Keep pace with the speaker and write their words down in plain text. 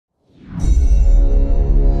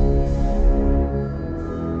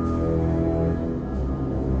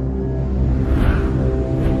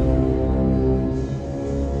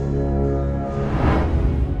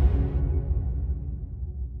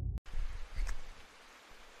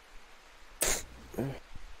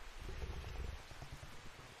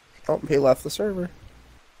Oh, he left the server.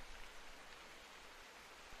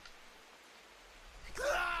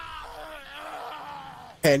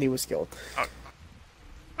 And he was killed. Oh.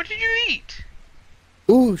 What did you eat?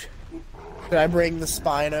 Ooh. Should I bring the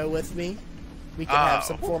Spino with me? We can have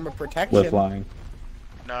some form of protection. We're flying.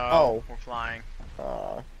 No, we're flying.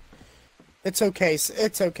 It's okay.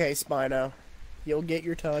 It's okay, Spino. You'll get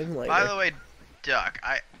your time later. By the way, Duck,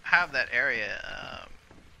 I have that area.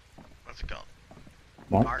 What's it called?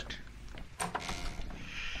 Marked.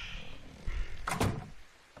 I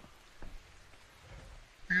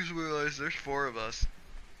just realized there's 4 of us.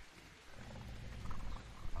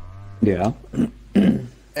 Yeah.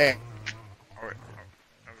 Hey.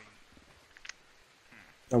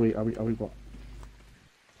 Are we what?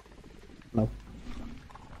 No.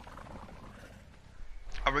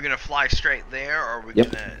 Are we gonna fly straight there, or are we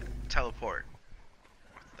Yep. gonna teleport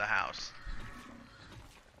the house?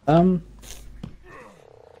 We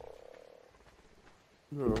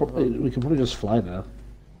could probably just fly there.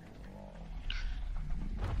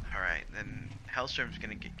 Alright, then Hellstorm's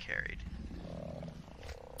gonna get carried.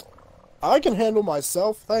 I can handle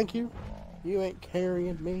myself, thank you. You ain't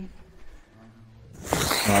carrying me.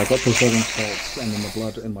 I've got preserving salts and then the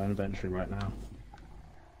blood in my inventory right now.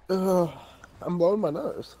 I'm blowing my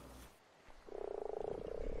nose.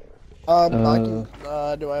 I can,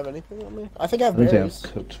 do I have anything on me? I think I have I don't berries.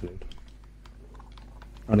 have cooked food.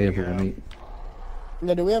 Only have raw meat.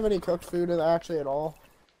 Yeah, do we have any cooked food actually at all?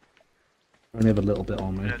 I only have a little bit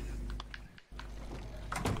on me.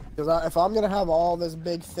 Because if I'm gonna have all this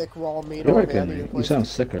big, thick, raw meat You're on me, I okay, need a mate. You place. sound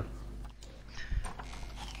sicker.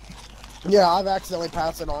 Yeah, I've accidentally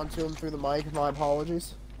passed it on to him through the mic. My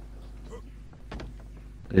apologies.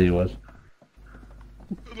 There you was.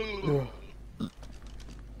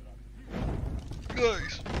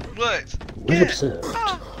 Guys, let's What's get upset?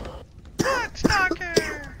 Let's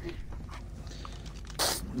talker!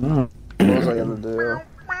 No. What was I gonna do?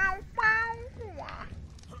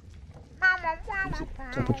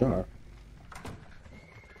 Top a jar.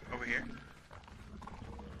 Over here.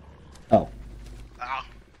 Oh. Ah.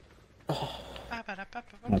 I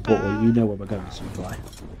thought, well, you know where we're going, so fly.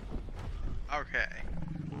 Okay.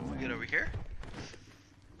 We get over here.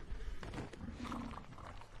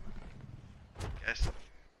 Yes.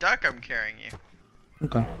 Duck, I'm carrying you.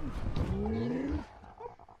 Okay.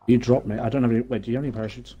 You dropped me. I don't have any. Wait, do you have any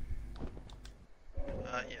parachutes?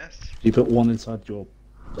 Yes. Do you put one inside your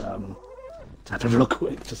tap it real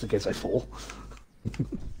quick, just in case I fall?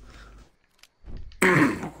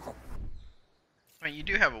 I mean, you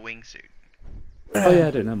do have a wingsuit. Oh yeah,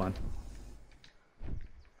 I do. Never mind.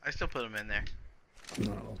 I still put them in there.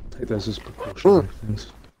 No, I'll take those as precautionary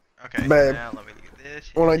things. Okay. Babe. Now let me do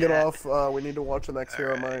this. When I get Yeah. off, we need to watch the next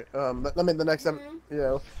hero. Alright. I mean the next,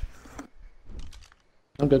 yeah.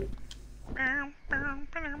 I'm good.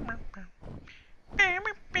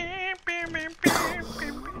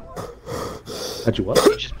 How'd you what?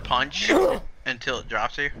 You just punch until it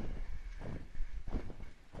drops you.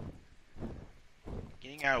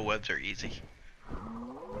 Getting out of webs are easy.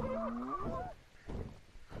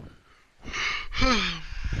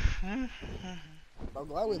 I'm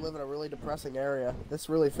glad we live in a really depressing area. This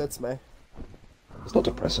really fits me. It's not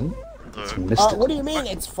depressing. It's The mystical. What do you mean?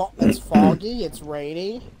 It's foggy. It's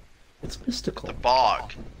rainy. It's mystical.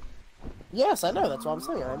 bog. Yes, I know. That's what I'm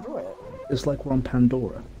saying. I enjoy it. It's like we're on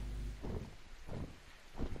Pandora.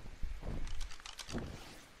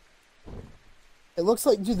 It looks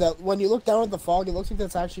like, dude, that when you look down at the fog, it looks like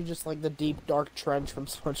that's actually just like the deep, dark trench from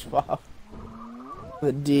SpongeBob.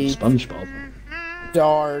 The deep, SpongeBob.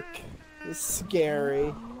 dark,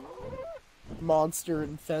 scary,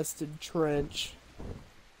 monster-infested trench.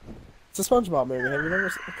 It's a SpongeBob movie. Have you never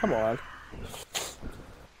seen? Come on.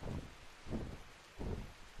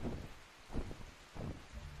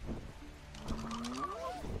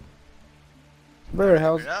 Where the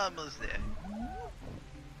hell's... We're almost there.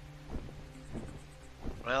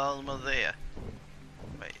 We're almost there.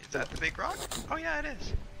 Wait, is that the big rock? Oh yeah, it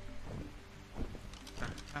is.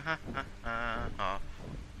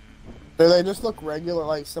 Do they just look regular,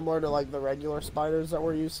 like similar to like the regular spiders that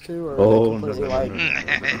we're used to, or Oh, are they no, completely no, like?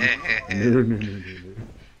 no, no, no, no.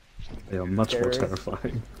 They are much more Scary.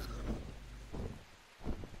 terrifying.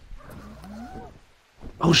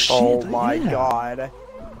 Oh shit! Oh my yeah. god!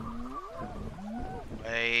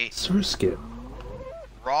 Wait, Surskit.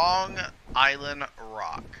 wrong island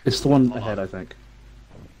rock. It's the one Hold ahead, on. I think.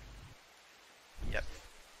 Yep.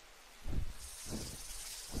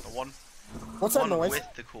 The one. What's that one noise?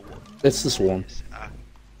 with the cool one. It's this one.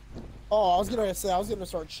 Oh, I was gonna say I was gonna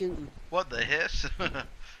start shooting. What the hiss?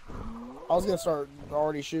 I was gonna start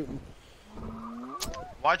already shooting.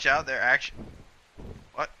 Watch out, they're actually...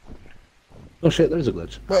 What? Oh shit, there's a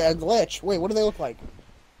glitch. Wait, a glitch. Wait, what do they look like?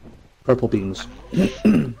 Purple beams. They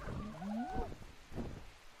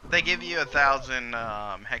give you 1,000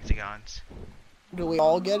 hexagons. Do we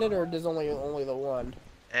all get it, or does only the one?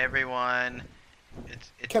 Everyone... It's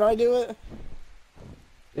Can I do it?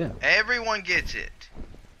 Yeah. Everyone gets it.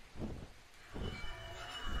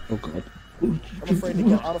 Oh god. I'm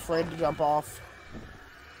afraid to jump off.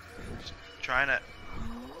 Just trying to...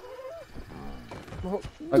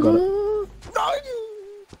 I got it.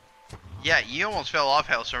 Yeah, you almost fell off,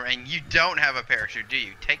 Hellstorm, and you don't have a parachute, do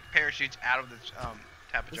you? Take parachutes out of this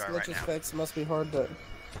This Tapajar glitch right is now. fixed. Must be hard to.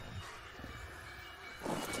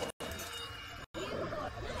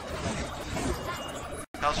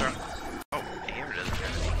 Hellstorm. Oh, he ever does it.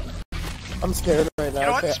 I'm scared right now. You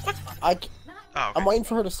know Okay. what? I, Oh, okay. I'm waiting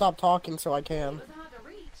for her to stop talking so I can.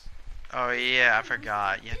 Oh yeah, I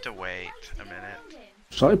forgot. You have to wait a minute.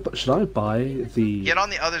 Should I buy the Get on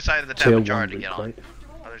the other side of the tier Tapajar 1 to get on. replay?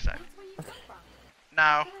 Other side.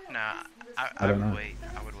 No. I don't would know. wait.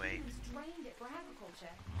 I would wait.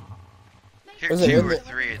 Tier Is it 2 in or the-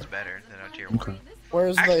 3 is better than a tier 1. Okay.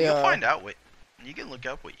 Where's Actually, the you'll find out what... You can look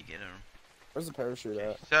up what you get in them. Where's the parachute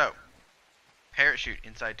at? So, parachute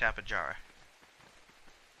inside Tapajara.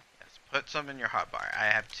 Yes, put some in your hotbar. I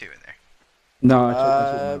have 2 in there. No, I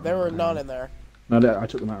took them out. There were none in there. No, I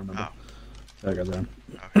took them out, remember. Oh. There I go then.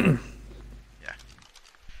 Okay. Yeah.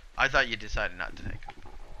 I thought you decided not to take them.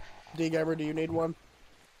 D-Gamer, do you need one?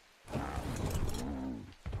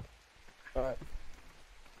 Alright.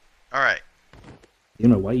 Alright. You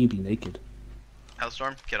know, why you be naked?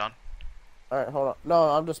 Hellstorm, get on. Alright, hold on. No,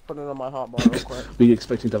 I'm just putting it on my hotbar real quick. Were you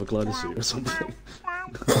expecting to have a glider suit or something?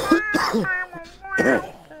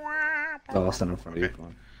 Oh, I'll stand in front of you.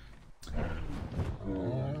 Fine.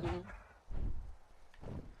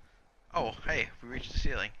 Oh, hey, we reached the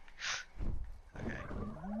ceiling. Okay.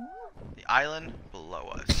 The island below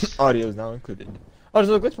us. Audio is now included. Oh, there's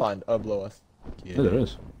a glitch pond below us. Yeah, there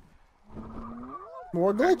is.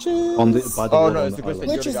 More glitches! On the, by the Oh, wall no, on it's the the glitch island.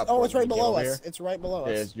 that Glitches! got Oh, it's right pulled. below Over us. here? It's right below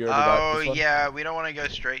Yeah, us. you already got Oh, this one? yeah, we don't want to go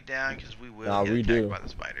straight down because we will Nah, get we attacked do. by the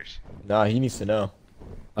spiders. Nah, he needs to know.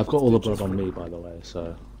 I've got all the blood on me, by the way,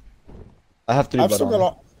 so... I have to do I've blood still on got me.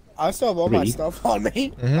 all. I still have all my 3? stuff on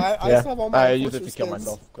me. Mhm, I yeah. still have all my I used it to Christmas kill skins.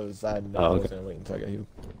 myself because I Oh, okay. was gonna wait until I got you.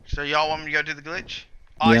 So y'all want me to go do the glitch?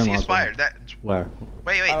 Oh, Yeah, I see might a as well. spider. That's... Where?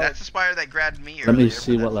 Wait, that's the spider that grabbed me Let me earlier,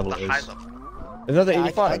 see but what that's level the it high is. level. Isn't that the Yeah,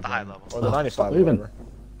 85? The high level. Or the Oh, 95, stop moving. whatever.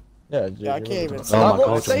 Yeah, Yeah, I can't even Oh see. my Stop god,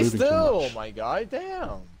 moving, stay you're moving too still, much. my guy,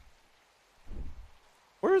 damn.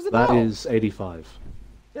 Where is it That now? is 85.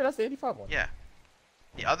 Yeah, that's the 85 one. Yeah.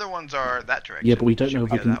 The other ones are that direction. Yeah, but we don't Should know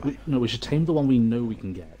if we go can... that way? No, we should tame the one we know we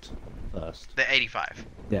can get first. The 85.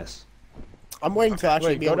 Yes. I'm waiting to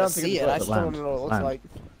actually Wait, be go able down to to see get it. the I glitch. still don't know what it looks Land. like.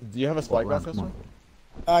 Do you have a spy glass Land, this come one?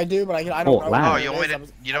 on. I do, but I don't Oh, know. land. what Oh, it you is. want me to... I'm-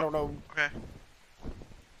 You I don't... don't know. Okay.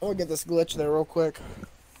 I'm gonna get this glitch there real quick.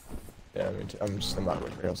 Yeah, I'm not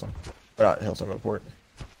waiting for Hillsong. Or not Hillsong, report.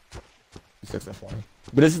 He's fixing that for me.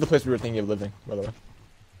 But this is the place we were thinking of living, by the way.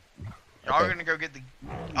 Y'all are Okay. gonna go get the...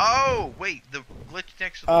 Oh, wait, the glitch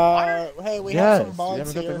next to the water? Hey, we Yes, have some we bugs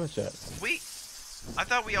haven't got the here. glitch yet. We... I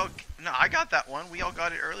thought we all... No, I got that one. We all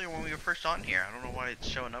got it earlier when we were first on here. I don't know why it's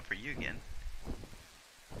showing up for you again.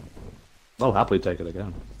 I'll happily take it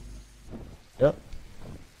again. Yep.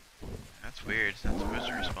 That's weird. It's not supposed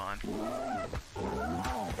to respond.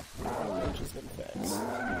 Glitch has been fixed.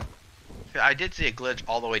 I did see a glitch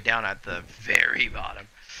all the way down at the very bottom.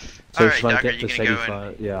 So Alright, should I Doc, are get you this gonna go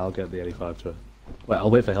 85? Yeah, I'll get the 85 to... Wait, I'll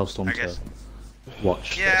wait for Hellstorm I to guess-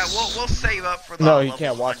 watch Yeah, this. we'll save up for the No, he level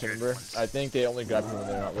can't watch it, 100 remember? ones. I think they only grab him when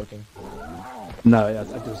they're not looking. No, I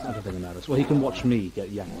don't think it matters. Well, he can watch me get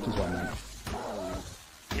yanked, is what I meant.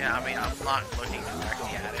 Yeah, I mean, I'm not looking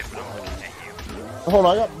directly at it, but I'm looking at you. Hold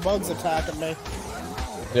on, I got bugs attacking me.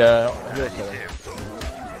 Yeah, I he'll do kill him. too.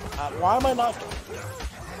 Why am I not?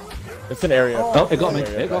 It's an area. Oh, Oh, it got me,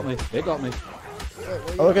 Area, it got okay. me, it got me. Wait, where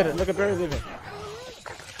Oh, look you at it, look at Barry leaving.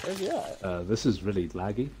 Where's he at? This is really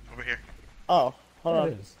laggy. Over here. Oh, hold There on.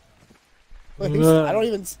 it is. Wait, I don't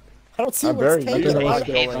even. I don't see I'm what's very- taking you're it. not I-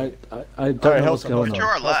 going. I don't Alright, know what's Hellstorm, going To Hellstorm.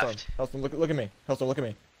 our on. left. Hellstorm, look at me. Hellstorm, look at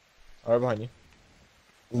me. Alright, behind you.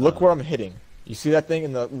 Look where I'm hitting. You see that thing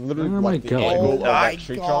in the literally Where am I like the going? angle Oh of my that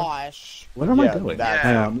tree trunk? gosh. Where am I Yeah, going? that-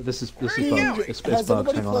 Hang on, this is Where are you bugged. going? It's Has bugged.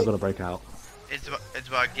 anybody Hang on, I've played- got to break out. It's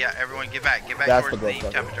bugged. Yeah, everyone get back. Get back That's towards the the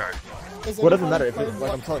broke button. temperature. Is What doesn't anybody matter if played it, like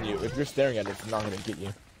Blood- I'm telling you, if you're staring at it, it's not gonna get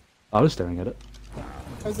you. I was staring at it.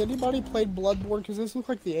 Has anybody played Bloodborne? Because this looks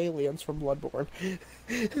like the aliens from Bloodborne.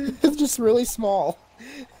 It's just really small.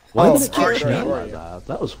 Why Oh, did it sorry, catch me sorry. like that?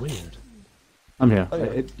 That was weird. I'm here. Oh, yeah.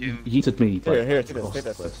 It Doom. yeeted me. Here, take across this, the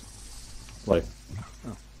take this. place. Like,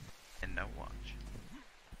 And no watch.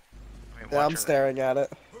 I mean, Yeah, I'm watch staring at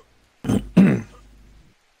it.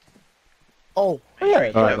 Oh, Make sure you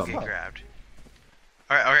Alright, don't got get one. grabbed.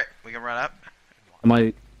 Alright, okay, we can run up. am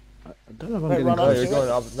I don't know if I'm Wait, getting run No, up close. to you're it? going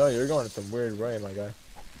up. No, you're going some weird way, my guy.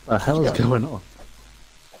 The hell is going on?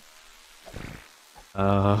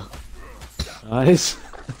 Guys,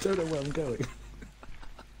 I don't know where I'm going.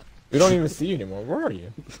 We don't even see you anymore. Where are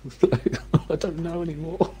you? I don't know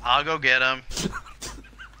anymore. I'll go get him.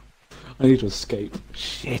 I need to escape.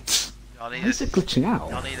 Shit. Y'all need Why is to. it glitching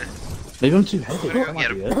Y'all out? need to. Maybe I'm too heavy. I'm gonna go That might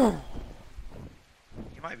get be him. it.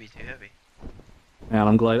 You might be too heavy. Man,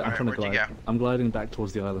 I'm gliding. I'm Alright, trying to where'd you glide. go? I'm gliding back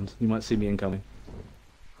towards the island. You might see me incoming.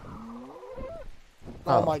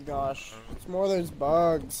 oh my gosh. It's more of those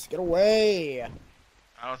bugs. Get away.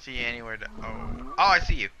 I don't see you anywhere to. Oh, I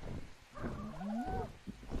see you.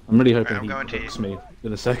 I'm really hoping Alright, I'm going he to hooks me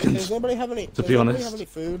in a second. Does anybody have any? To does be anybody honest. have any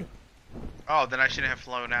food? Oh, then I shouldn't have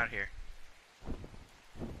flown out here.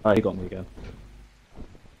 Alright, he got me again.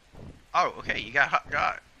 Oh, okay, you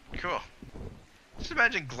got cool. Just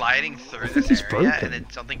imagine gliding through think this he's area broken. and then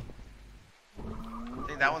something.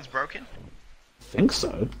 Think that one's broken? I think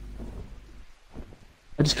so.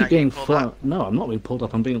 I just You're keep not getting getting pulled thrown. up? No, I'm not being pulled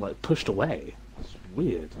up. I'm being like pushed away. It's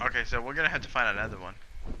weird. Okay, so we're gonna have to find another one.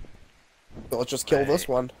 So let's just kill this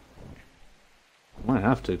one. Might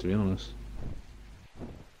have to be honest.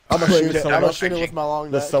 I'm gonna Wait, shoot does it. I'm someone gonna else shoot it with actually- my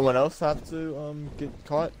long Does neck. someone else have to get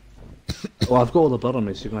caught? Well, I've got all the blood on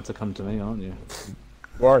me, so you're gonna have to come to me, aren't you?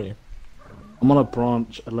 Where are you? I'm on a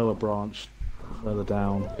branch, a lower branch, further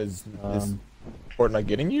down. Is Um, Port not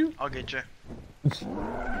getting you? I'll get you.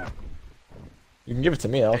 You can give it to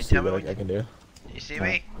me. I'll Hey, see tell me what when I can do. You see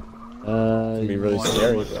me? Uh, It'd be really Oh,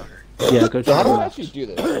 scary. I'm But... sucker. yeah, go to So how the do I left. actually do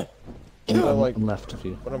this? Do I, like, I'm left of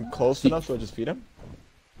you. when I'm close enough, so I just feed him?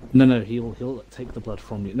 No, he'll take the blood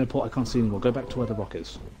from you. No, Paul, I can't see anymore. Go back to where the rock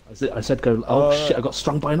is. I said go. Oh shit! I got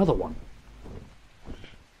stung by another one.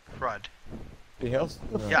 Crud. Anything else?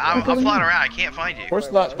 Yeah, I'm going flying on? around. I can't find you.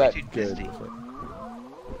 Port's not Way that too good. distant. with it.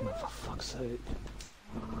 Oh, for fuck's sake!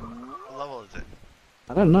 What level is it?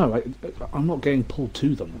 I don't know. I'm not getting pulled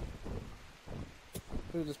to them.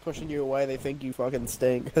 They're just pushing you away. They think you fucking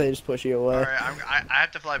stink. They just push you away. All right, I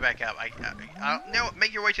have to fly back up. No,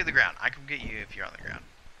 make your way to the ground. I can get you if you're on the ground.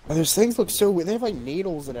 Oh, those things look so weird. They have like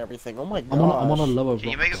needles and everything. Oh my god. I'm on a lower Can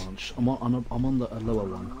you rock make it- branch. I'm on a lower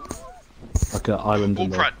one, like an island. Oh in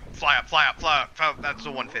the... crud! Fly up, fly up, fly up. Fly up. That's the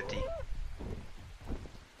 150.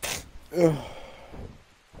 Ugh. You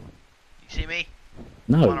see me?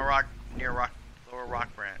 No, I'm on a rock near lower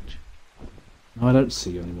rock branch. no, I don't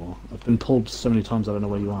see you anymore. I've been pulled so many times I don't know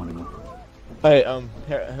where you are anymore. Hey,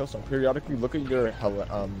 Hillstone, periodically look at your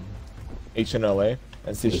HNLA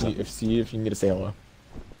and see if you need to say hello.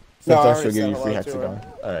 No, I Sometimes already she'll give said you free hello to her.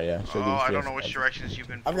 hexagon. Alright, yeah. She'll Oh, give you I free don't know which hexagon. directions you've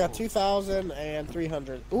been. I've got pulled.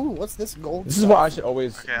 2,300. Ooh, what's this gold? This is stuff? why I should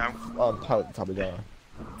always Okay, I'm. pilot the top of Java.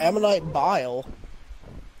 Ammonite bile.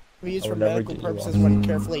 We use I for would never medical get you purposes one. when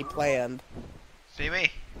carefully planned. See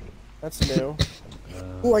me? That's new.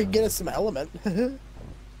 Ooh, I can get us some element.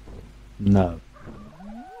 No,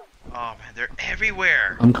 Oh man, they're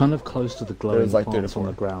everywhere. I'm kind of close to the glowing There's like 3 to plants on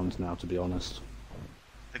 4. the ground now. To be honest,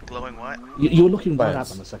 The glowing what? you were looking right at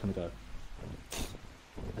Plants. them a second ago.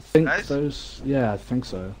 I think Guys? those. Yeah, I think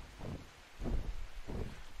so.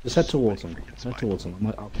 Just head towards them. Freaking Head spike. towards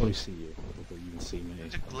them. I'll probably see you before you can see me.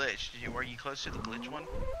 There's a glitch. Were you close to the glitch one?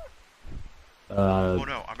 Uh, Oh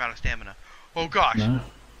no, I'm out of stamina. Oh gosh. no.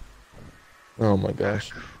 Oh my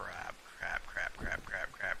gosh. Crap, crap, crap, crap,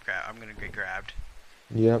 crap, crap, crap. I'm gonna get grabbed.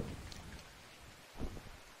 Yep.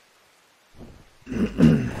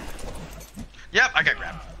 Yep, I got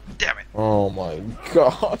grabbed. Damn it. Oh my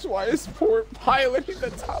gosh, why is Port piloting the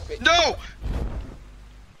topic? No!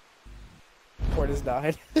 Port has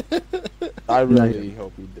died. I No, really you-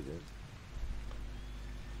 hope he didn't.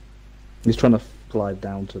 He's trying to glide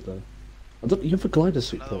down to the. You have a glider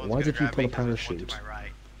suit, Another Paul. one's Why gonna did you grab pull me a 'cause there's one to parachute? my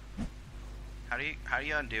right. How do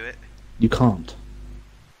you undo it? You can't.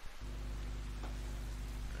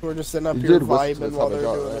 We're just sitting up You here did whistle to vibing the while top of they're the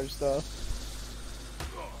doing jar, their right? stuff.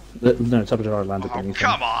 No, Tabajara landed Oh, anything.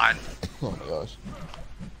 come on! Oh my gosh.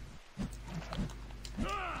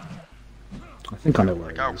 I think I know where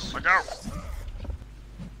Let it go, is. let go!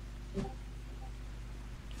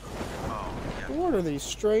 Oh, yeah. What are these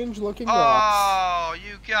strange looking rocks? Oh,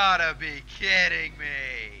 you gotta be kidding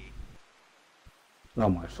me! Oh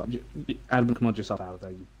my fuck. Adam, come on, yourself out of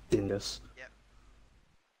there, you dingus. Yep.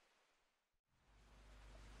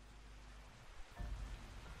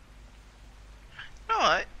 You know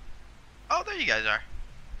what? Oh, there you guys are.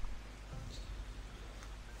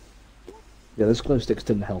 Yeah, those glow sticks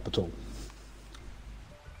didn't help at all.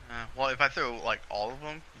 Well, if I throw like all of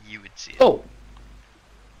them, you would see it. Oh!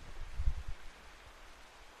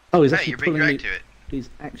 Oh, he's Hey, actually you're being pulling me. dragged to it. He's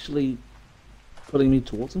actually pulling me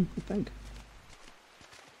towards him, I think.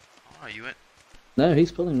 Oh, you went. No,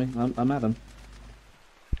 he's pulling me. I'm at him.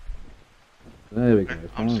 There we go. Okay,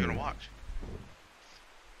 I'm just gonna finally. watch.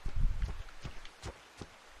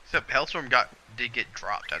 Except Hellstorm did get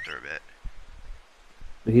dropped after a bit.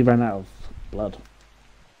 But he ran out of blood.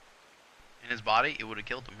 In his body, it would have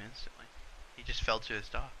killed him instantly. He just fell to his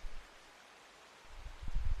death.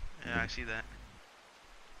 Yeah, I see that.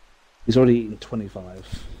 He's already eaten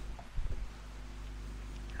 25.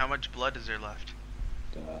 How much blood is there left?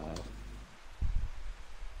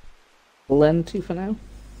 Plenty for now.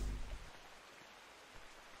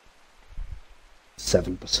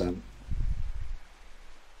 7%.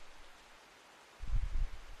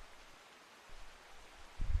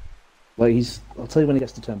 Like I'll tell you when he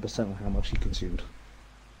gets to 10% on how much he consumed.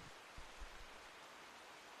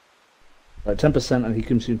 Right, 10% and he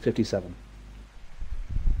consumed 57.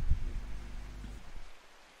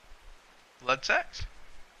 Blood sex?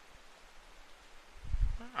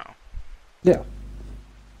 Oh. Yeah.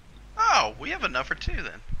 Oh, we have enough for 2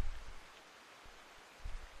 then.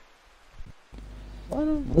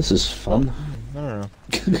 This is fun. I don't know.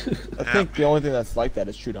 I think the only thing that's like that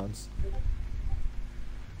is Trudons.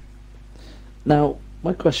 Now,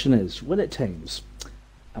 my question is, when it tames,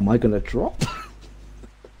 am I gonna drop?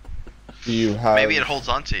 Do you have Maybe it holds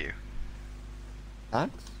on to you.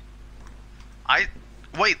 axe?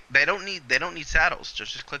 Wait, they don't need saddles.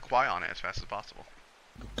 Just click Y on it as fast as possible.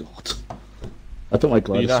 God. I put my Do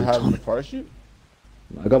glider you not suit have on. the parachute?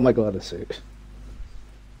 I got my glider suit.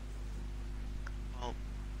 Well,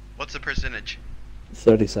 what's the percentage?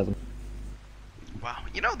 37. Wow,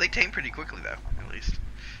 you know they tame pretty quickly though, at least.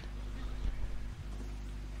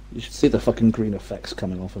 You should see the fucking green effects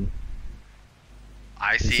coming off him.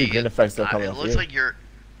 I You see. see green effects that are coming It off looks you. like you're.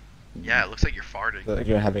 Yeah, it looks like you're farting. Like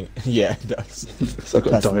you're having. Yeah, it does. So I've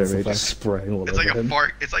got That's diarrhea effect. just spraying all It's over like a him.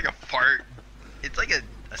 fart. It's like a fart. It's like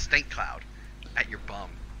a stink cloud at your bum.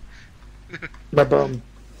 My bum.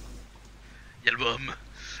 Your bum.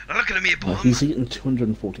 Look at me, bum. He's eaten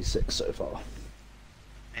 246 so far.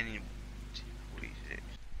 And you.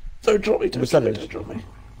 Don't drop me, don't drop me, Percentage. don't drop me.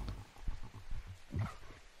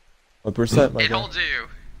 What percent, my It guy? holds you.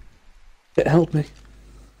 It held me.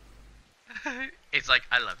 It's like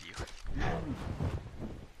I love you.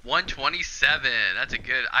 127. That's a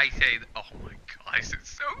good. I say. Oh my gosh,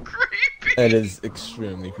 it's so creepy. It is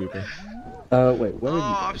extremely creepy. Wait, where are you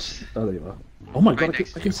I'm guys? Oh, there you are. Oh my right god,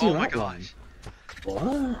 next I to can you. see Oh your my outline. gosh.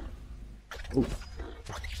 What? Ooh.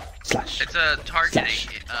 Slash. It's a targeting.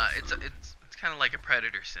 Slash. It's kind of like a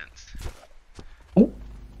predator sense. Oh.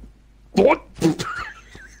 What?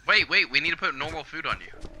 Wait. We need to put normal food on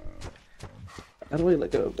you. How do I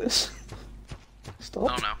let go of this? Stop.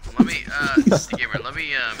 Oh no. Let me. Gamer. Let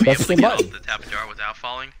me be Press able to the get button. off the tap jar without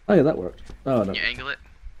falling. Oh yeah, that worked. Oh no. You angle it.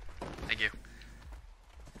 Thank you.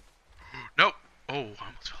 Nope. Oh, I almost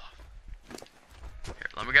fell off. Here,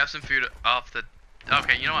 let me grab some food off the.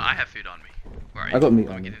 Okay, you know what? I have food on me. Where are you? I got meat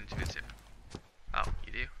Let on me me. get into it too. Oh,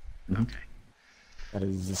 you do? Mhm. Okay. That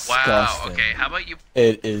is Wow. disgusting. Okay. How about you,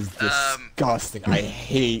 It is disgusting. I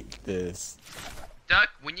hate this. Duck?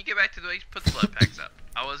 When you get back to the base, put the blood packs up.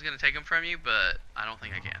 I was gonna take them from you, but I don't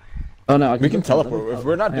think I can. Oh no, We can let me- teleport. If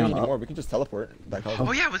we're not hang doing on, anymore, we can just teleport back home.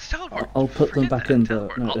 Oh yeah, let's teleport. I'll put them Forget back that, in the.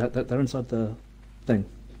 teleport. No, Oh, they're inside the thing.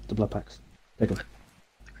 The blood packs. Take them.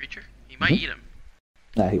 the creature? He might eat him.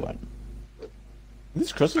 Nah, he won't.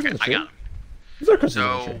 These crystals Okay, in the I tree? got him. These are crystals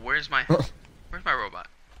in So the tree. where's my robot?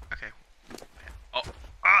 Okay. Oh,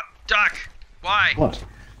 Duck! Why? What?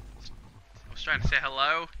 I was trying to say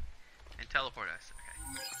hello and teleport us.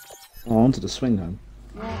 Okay. Oh, onto the swing home.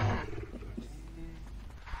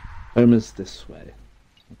 Home is this way.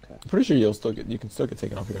 Okay. I'm pretty sure you can still get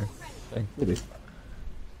taken off here. Thing. Maybe.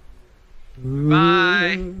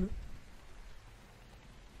 Bye.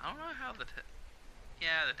 I don't know how the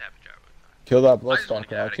yeah, the tap jar was not. Kill that I just wanna bloodstalker,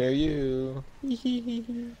 get I'll outta kill you.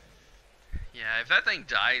 Yeah, if that thing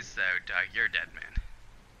dies though, Doug, you're dead, man.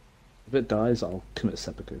 If it dies, I'll commit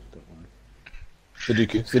seppuku. Don't worry.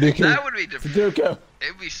 Sudoku. That would be Sudoku.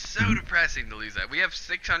 It'd be so depressing to lose that. We have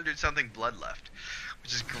 600 something blood left,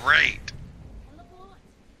 which is great.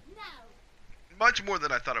 Much more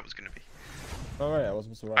than I thought it was gonna be. Alright, I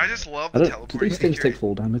wasn't surprised. I just love I the don't. Do teleporting these things feature. take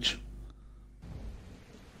full damage?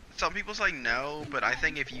 Some people say no, but I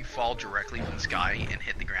think if you fall directly from the sky and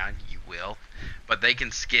hit the ground, you will. But they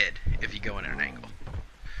can skid if you go in at an angle.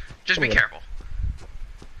 Just be Okay. careful.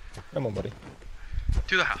 Come on, buddy.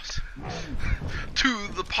 To the house. To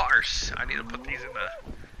the parse. I need to put these in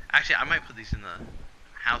the... Actually, I might put these in the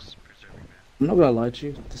house preserving man. I'm not gonna lie to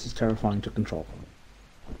you, this is terrifying to control.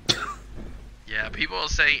 Yeah, people will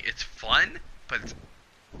say it's fun, but it's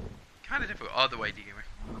kind of difficult. Other way, D-Gamer.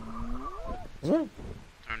 Is it?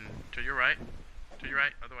 Turn to your right. To your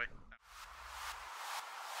right, other way.